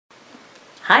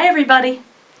Hi everybody,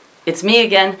 it's me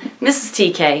again,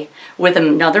 Mrs. TK, with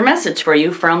another message for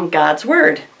you from God's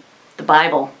Word, the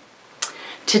Bible.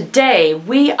 Today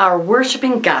we are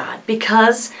worshiping God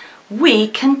because we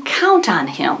can count on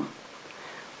Him.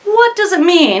 What does it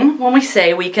mean when we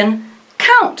say we can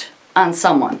count on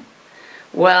someone?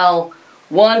 Well,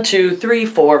 1, 2, 3,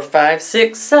 4, 5,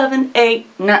 6, 7,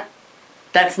 8, 9.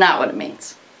 That's not what it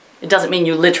means. It doesn't mean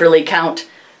you literally count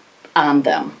on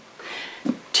them.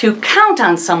 To count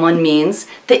on someone means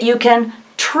that you can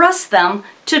trust them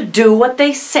to do what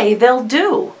they say they'll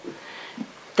do.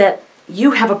 That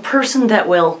you have a person that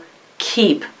will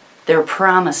keep their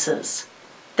promises.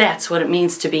 That's what it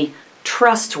means to be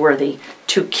trustworthy,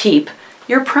 to keep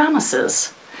your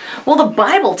promises. Well, the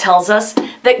Bible tells us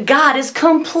that God is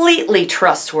completely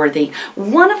trustworthy.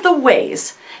 One of the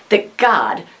ways that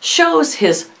God shows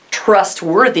His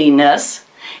trustworthiness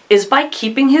is by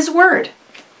keeping His word.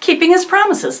 Keeping His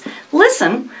promises.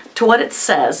 Listen to what it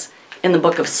says in the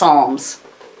book of Psalms.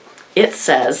 It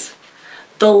says,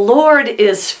 "The Lord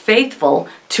is faithful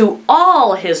to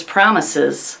all His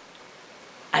promises."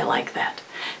 I like that.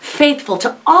 Faithful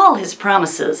to all His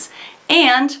promises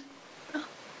and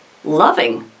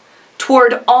loving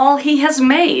toward all He has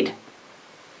made.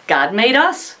 God made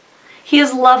us. He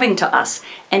is loving to us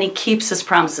and He keeps His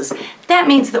promises. That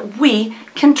means that we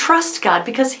can trust God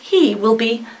because He will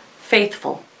be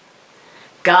faithful.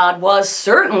 God was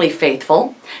certainly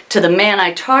faithful to the man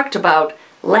I talked about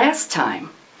last time,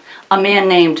 a man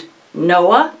named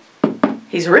Noah.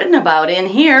 He's written about in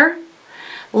here.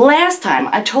 Last time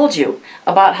I told you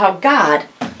about how God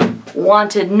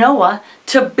wanted Noah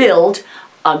to build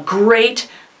a great,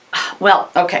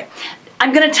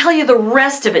 I'm going to tell you the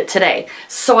rest of it today.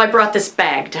 So I brought this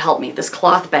bag to help me, this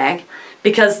cloth bag,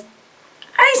 because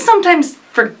I sometimes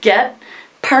forget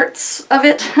parts of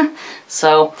it.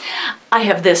 So I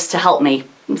have this to help me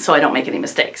so I don't make any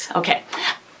mistakes. Okay.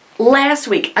 Last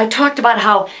week I talked about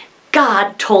how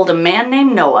God told a man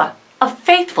named Noah, a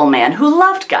faithful man who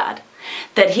loved God,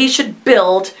 that he should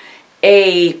build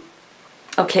it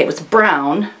was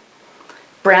brown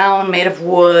made of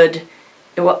wood.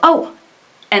 It was,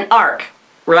 an ark,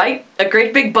 right? A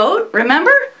great big boat,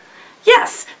 remember?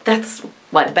 Yes, that's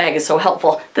why the bag is so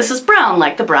helpful. This is brown,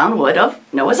 like the brown wood of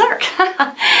Noah's Ark.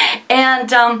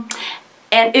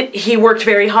 He worked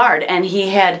very hard, and he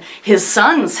had his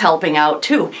sons helping out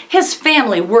too. His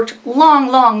family worked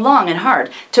long and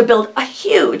hard to build a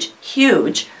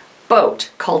huge boat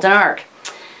called an ark.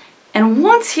 And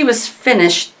once he was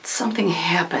finished, something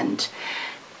happened.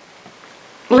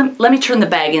 Let me turn the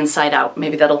bag inside out.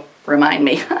 Maybe that'll remind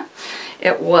me.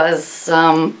 It was,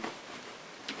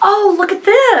 oh, look at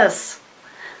this.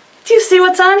 Do you see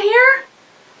what's on here?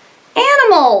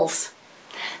 Animals.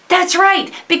 That's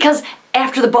right, because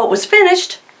after the boat was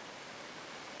finished,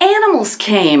 animals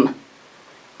came.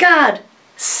 God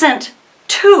sent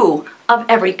 2 of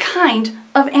every kind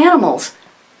of animals,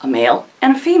 a male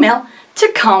and a female,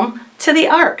 to come to the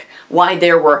ark. Why,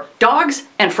 there were dogs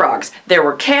and frogs. There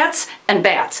were cats and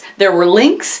bats. There were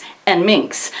lynx and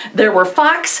minks. There were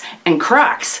fox and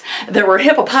crocs. There were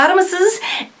hippopotamuses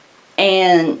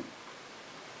and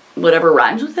whatever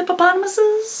rhymes with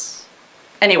hippopotamuses.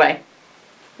 Anyway,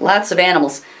 lots of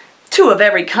animals. 2 of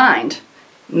every kind,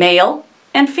 male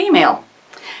and female.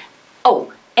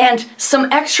 Oh, and some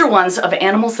extra ones of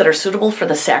animals that are suitable for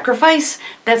the sacrifice.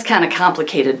 That's kind of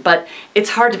complicated, but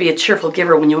it's hard to be a cheerful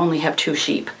giver when you only have 2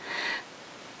 sheep.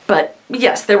 But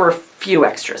yes, there were a few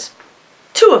extras.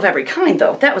 2 of every kind,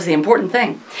 though. That was the important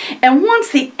thing. And once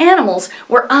the animals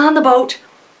were on the boat,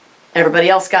 everybody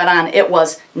else got on. It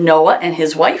was Noah and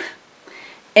his wife,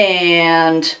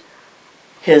 and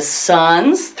his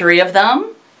sons, 3 of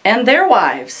them, and their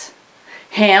wives,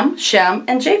 Ham, Shem,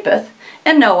 and Japheth,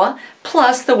 and Noah,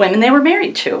 plus the women they were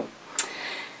married to.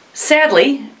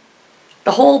 Sadly,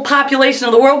 the whole population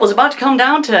of the world was about to come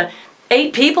down to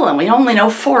 8 people, and we only know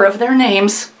 4 of their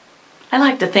names. I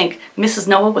like to think Mrs.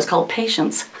 Noah was called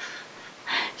Patience.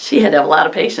 She had to have a lot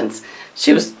of patience.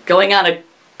 She was going on a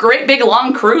great big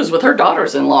long cruise with her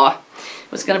daughters-in-law.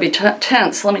 It was going to be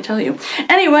tense, let me tell you.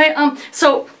 Anyway,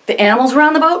 so the animals were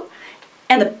on the boat,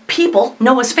 and the people,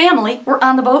 Noah's family, were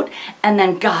on the boat, and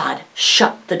then God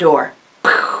shut the door.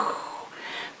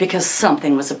 Because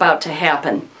something was about to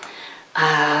happen.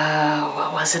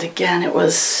 What was it again? It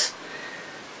was...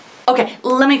 Okay,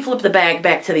 let me flip the bag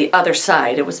back to the other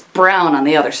side. It was brown on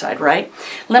the other side, right?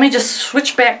 Let me just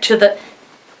switch back to the...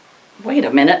 Wait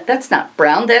a minute, that's not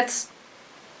brown, that's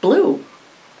blue.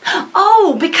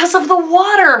 Oh, because of the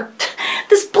water.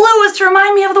 This blue is to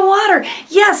remind me of the water.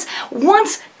 Yes,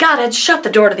 once God had shut the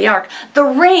door to the ark, the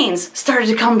rains started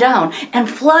to come down and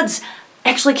floods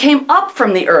actually came up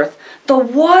from the earth. The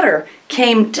water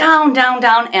came down, down,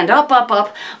 down, and up, up,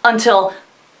 up, until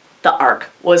the ark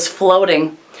was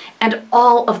floating. And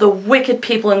all of the wicked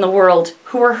people in the world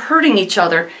who were hurting each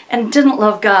other and didn't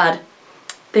love God,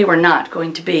 they were not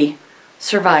going to be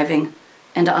surviving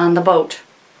and on the boat.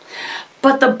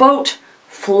 But the boat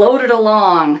floated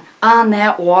along on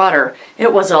that water.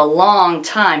 It was a long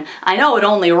time. I know it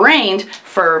only rained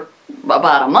for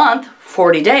about a month,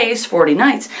 40 days, 40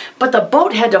 nights, but the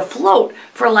boat had to float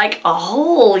for like a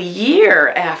whole year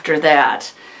after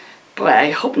that. Boy,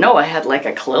 I hope Noah had like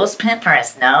a clothespin For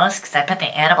his nose, because I bet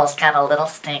the animals got a little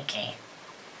stinky.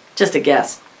 Just a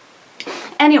guess.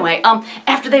 Anyway,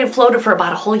 after they had floated for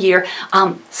about a whole year,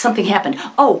 something happened.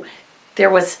 Oh, there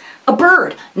was a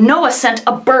bird. Noah sent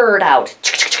a bird out.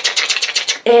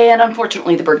 And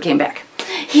unfortunately, the bird came back.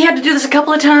 He had to do this a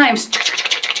couple of times.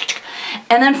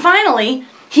 And then finally,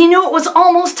 he knew it was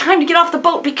almost time to get off the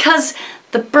boat because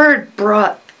the bird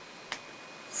brought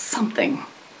something.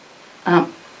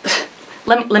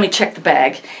 Let me check the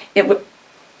bag.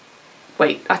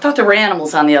 Wait, I thought there were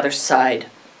animals on the other side.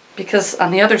 Because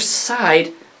on the other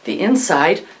side, the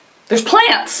inside, there's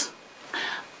plants.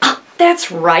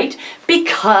 That's right,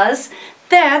 because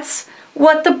that's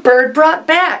what the bird brought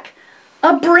back.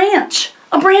 A branch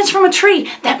from a tree.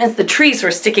 That meant the trees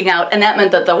were sticking out, and that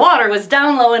meant that the water was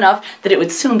down low enough that it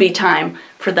would soon be time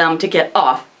for them to get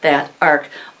off that ark.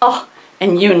 Oh,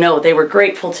 and you know they were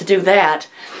grateful to do that.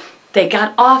 They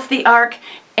got off the ark,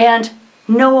 and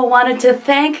Noah wanted to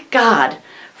thank God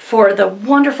for the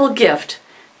wonderful gift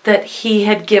that he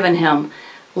had given him,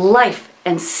 life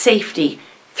and safety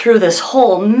through this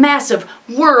whole massive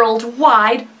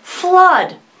worldwide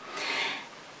flood.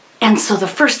 And so the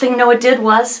first thing Noah did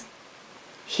was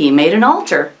he made an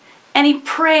altar, and he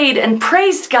prayed and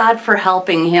praised God for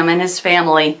helping him and his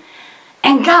family.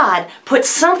 And God put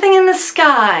something in the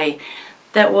sky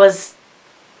that was,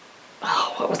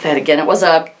 oh, what was that again? It was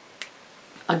a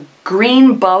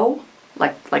green bow,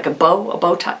 like a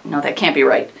bow tie. No, that can't be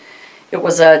right. It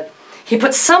was he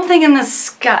put something in the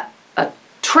sky, a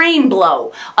train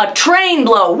blow,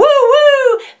 woo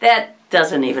woo! That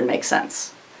doesn't even make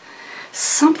sense.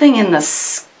 Something in the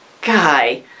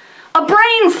sky, a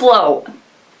brain flow.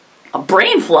 A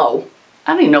brain flow?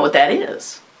 I don't even know what that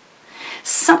is.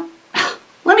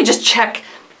 Let me just check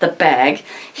the bag.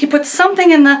 He put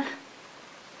something in the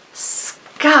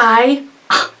sky.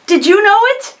 Did you know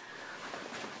it?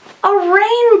 A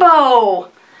rainbow.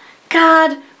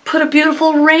 God put a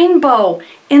beautiful rainbow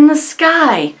in the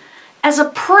sky as a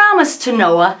promise to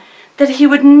Noah that he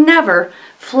would never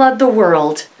flood the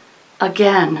world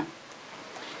again.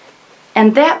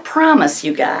 And that promise,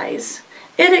 you guys,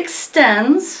 it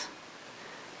extends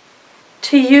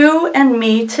to you and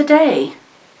me today.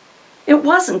 It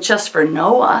wasn't just for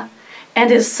Noah and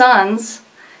his sons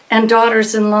and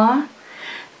daughters-in-law.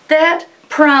 That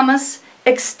promise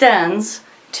extends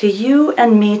to you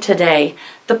and me today.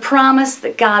 The promise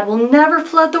that God will never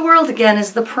flood the world again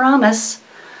is the promise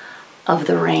of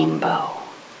the rainbow.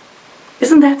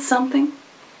 Isn't that something?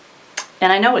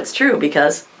 And I know it's true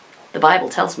because the Bible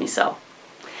tells me so.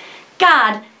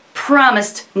 God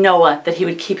promised Noah that he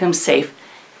would keep him safe,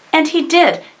 and he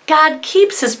did. God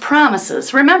keeps his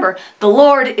promises. Remember, the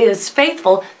Lord is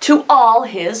faithful to all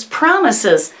his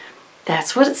promises.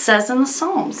 That's what it says in the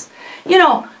Psalms. You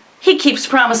know, he keeps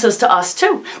promises to us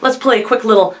too. Let's play a quick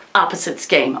little opposites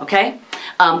game, okay?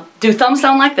 Do thumbs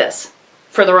down like this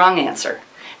for the wrong answer.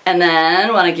 And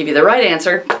then when I give you the right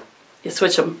answer, you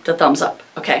switch them to thumbs up,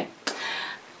 okay?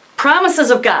 Promises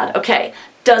of God, okay.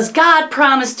 Does God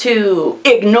promise to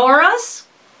ignore us?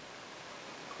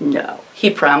 No. He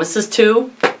promises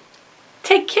to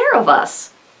take care of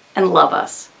us and love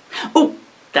us. Oh,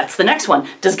 that's the next one.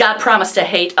 Does God promise to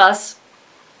hate us?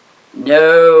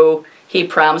 No. He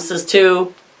promises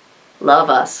to love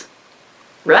us.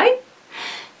 Right?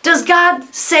 Does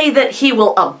God say that he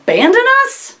will abandon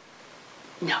us?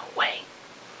 No way.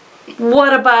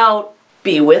 What about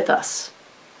be with us?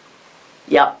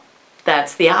 Yep,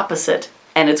 that's the opposite.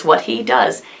 And it's what he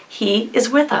does. He is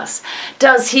with us.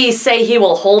 Does he say he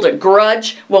will hold a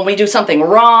grudge when we do something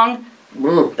wrong?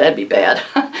 Ooh, that'd be bad.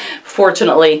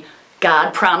 Fortunately,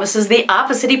 God promises the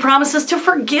opposite. He promises to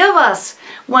forgive us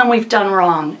when we've done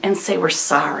wrong and say we're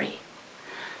sorry.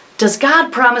 Does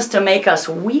God promise to make us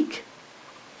weak?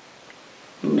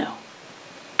 No.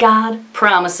 God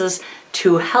promises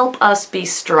to help us be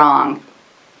strong.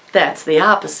 That's the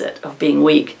opposite of being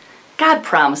weak. God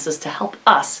promises to help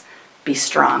us be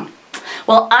strong.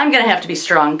 Well, I'm going to have to be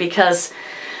strong because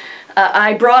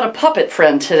I brought a puppet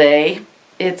friend today.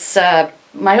 It's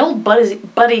my old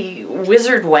buddy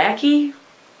Wizard Wacky.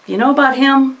 You know about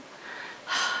him?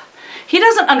 He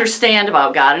doesn't understand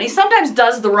about God, and he sometimes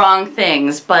does the wrong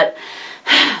things, but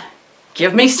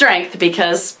give me strength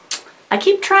because I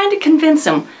keep trying to convince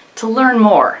him to learn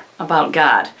more about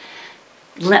God.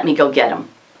 Let me go get him.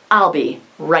 I'll be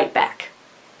right back.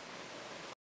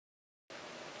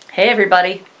 Hey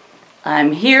everybody,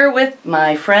 I'm here with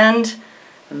my friend,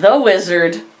 the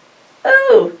Wizard.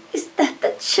 Oh, is that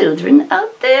the children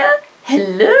out there?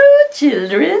 Hello,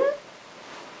 children.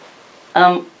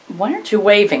 Why aren't you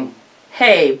waving?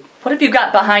 Hey, what have you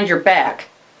got behind your back?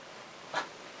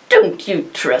 Don't you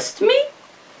trust me?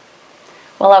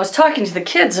 Well, I was talking to the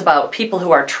kids about people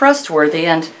who are trustworthy,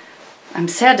 and I'm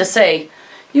sad to say,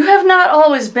 you have not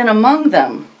always been among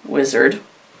them, Wizard.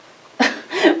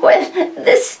 Well,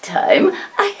 this time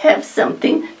I have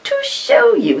something to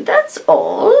show you, that's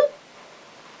all.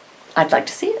 I'd like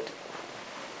to see it.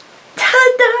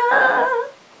 Ta-da!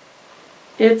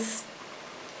 It's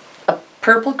a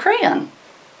purple crayon.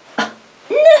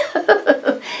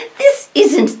 No, this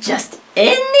isn't just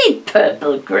any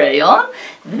purple crayon.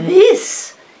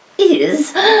 This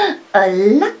is a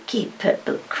lucky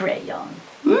purple crayon.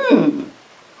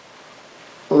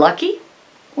 Lucky?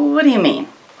 What do you mean?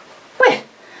 Well,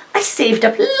 I saved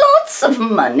up lots of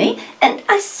money and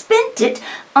I spent it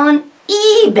on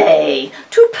eBay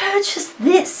to purchase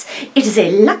this. It is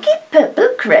a lucky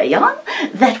purple crayon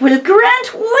that will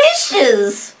grant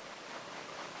wishes.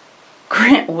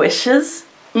 Grant wishes?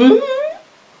 Mm-hmm.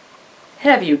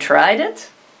 Have you tried it?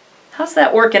 How's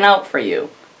that working out for you?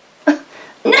 No,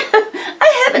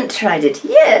 I haven't tried it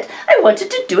yet. I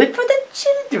wanted to do it for the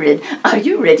children. Are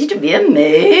you ready to be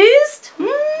amazed?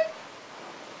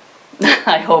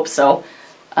 I hope so.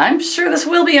 I'm sure this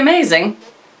will be amazing.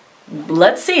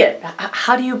 Let's see it.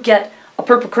 How do you get a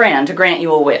purple crayon to grant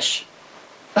you a wish?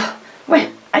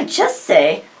 Well, I just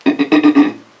say,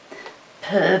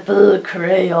 purple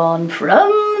crayon from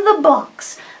the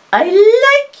box. I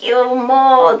like you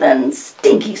more than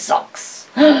stinky socks.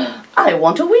 I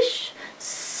want a wish,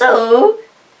 so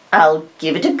I'll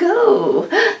give it a go.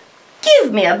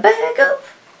 Give me a bag of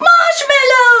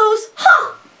marshmallows!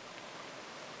 Ha!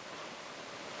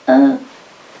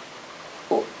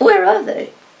 Where are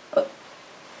they?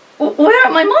 Where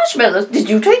are my marshmallows? Did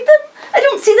you take them? I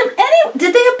don't see them anywhere.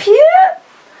 Did they appear?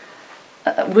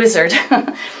 Wizard,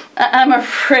 I'm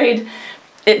afraid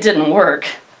it didn't work.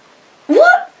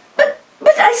 What?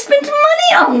 But I spent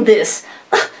money on this.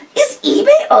 Is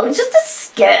eBay all just a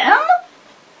scam?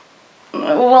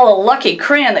 Well, a lucky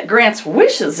crayon that grants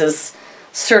wishes is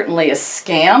certainly a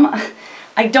scam.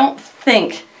 I don't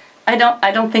think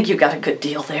you got a good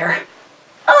deal there.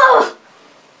 Oh,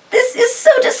 this is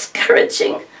so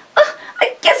discouraging.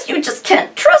 I guess you just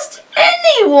can't trust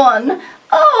anyone.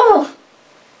 Oh.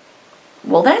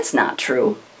 Well, that's not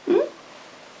true.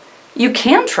 You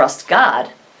can trust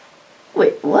God.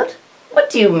 Wait, what? What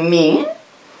do you mean?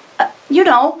 You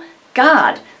know,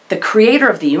 God, the creator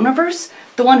of the universe,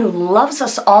 the one who loves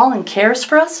us all and cares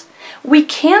for us. We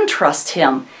can trust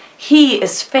him. He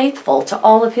is faithful to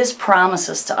all of his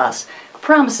promises to us.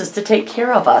 Promises to take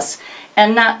care of us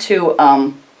and not to,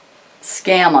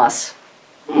 scam us.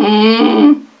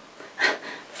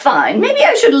 Fine, maybe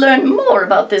I should learn more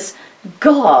about this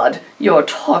God you're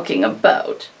talking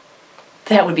about.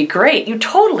 That would be great. You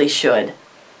totally should.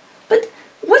 But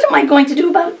what am I going to do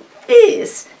about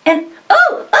this? And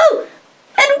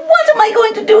and what am I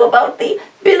going to do about the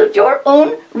build your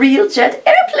own real jet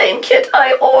airplane kit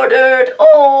I ordered?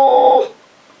 Oh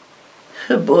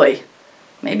boy.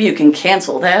 Maybe you can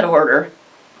cancel that order.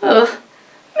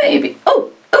 Maybe. Oh,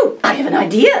 I have an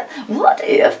idea. What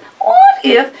if,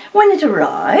 when it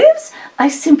arrives, I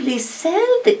simply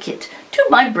sell the kit to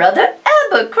my brother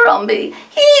Abercrombie?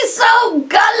 He's so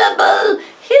gullible,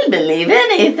 he'll believe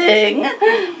anything.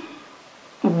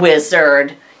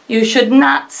 Wizard, you should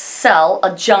not sell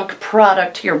a junk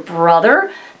product to your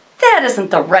brother. That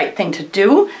isn't the right thing to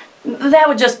do. That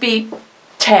would just be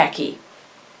tacky.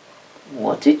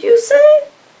 What did you say?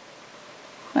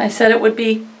 I said it would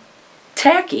be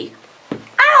tacky.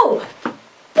 Ow!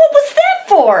 What was that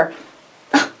for?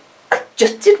 I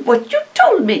just did what you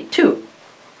told me to.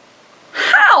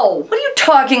 How? What are you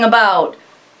talking about?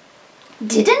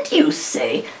 Didn't you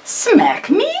say smack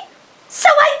me? So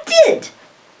I did.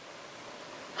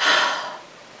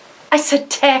 I said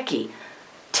tacky.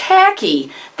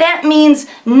 Tacky. That means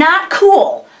not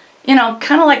cool. You know,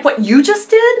 kind of like what you just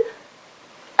did.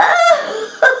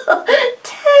 Oh,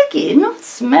 tacky, not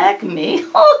smack me.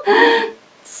 Oh,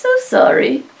 so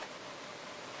sorry.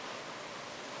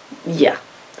 Yeah,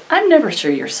 I'm never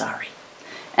sure you're sorry.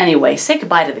 Anyway, say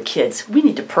goodbye to the kids. We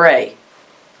need to pray.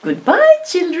 Goodbye,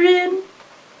 children.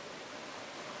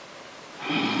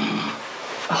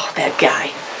 That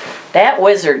guy, that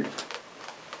wizard,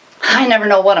 I never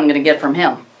know what I'm going to get from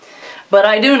him. But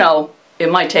I do know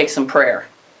it might take some prayer.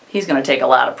 He's going to take a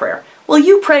lot of prayer. Will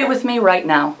you pray with me right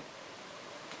now?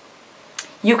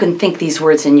 You can think these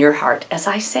words in your heart as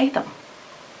I say them.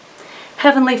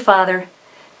 Heavenly Father,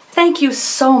 thank you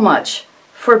so much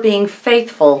for being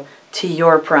faithful to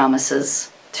your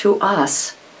promises to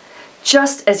us.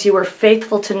 Just as you were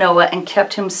faithful to Noah and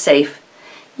kept him safe,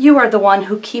 you are the one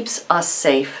who keeps us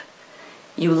safe.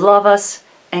 You love us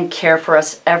and care for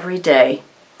us every day.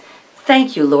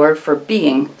 Thank you, Lord, for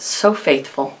being so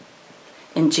faithful.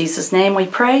 In Jesus' name we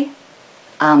pray.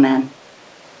 Amen.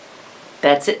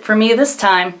 That's it for me this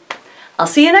time. I'll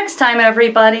see you next time,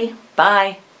 everybody.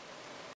 Bye.